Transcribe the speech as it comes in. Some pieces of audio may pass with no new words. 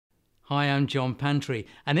Hi, I'm John Pantry.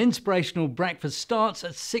 An Inspirational Breakfast starts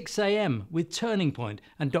at 6 a.m. with Turning Point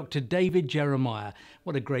and Dr. David Jeremiah.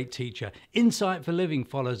 What a great teacher. Insight for Living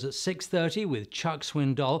follows at 6:30 with Chuck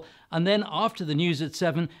Swindoll. And then after the news at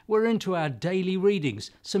 7, we're into our daily readings,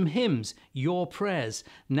 some hymns, your prayers.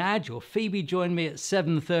 Nadge or Phoebe join me at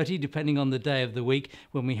 7:30, depending on the day of the week,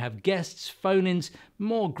 when we have guests, phone-ins,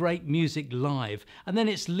 more great music live. And then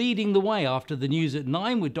it's Leading the Way after the news at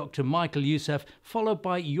 9 with Dr. Michael Youssef, followed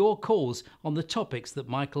by your calls on the topics that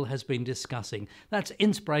Michael has been discussing. That's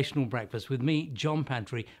Inspirational Breakfast with me, John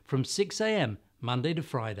Pantry, from 6 a.m. Monday to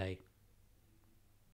Friday.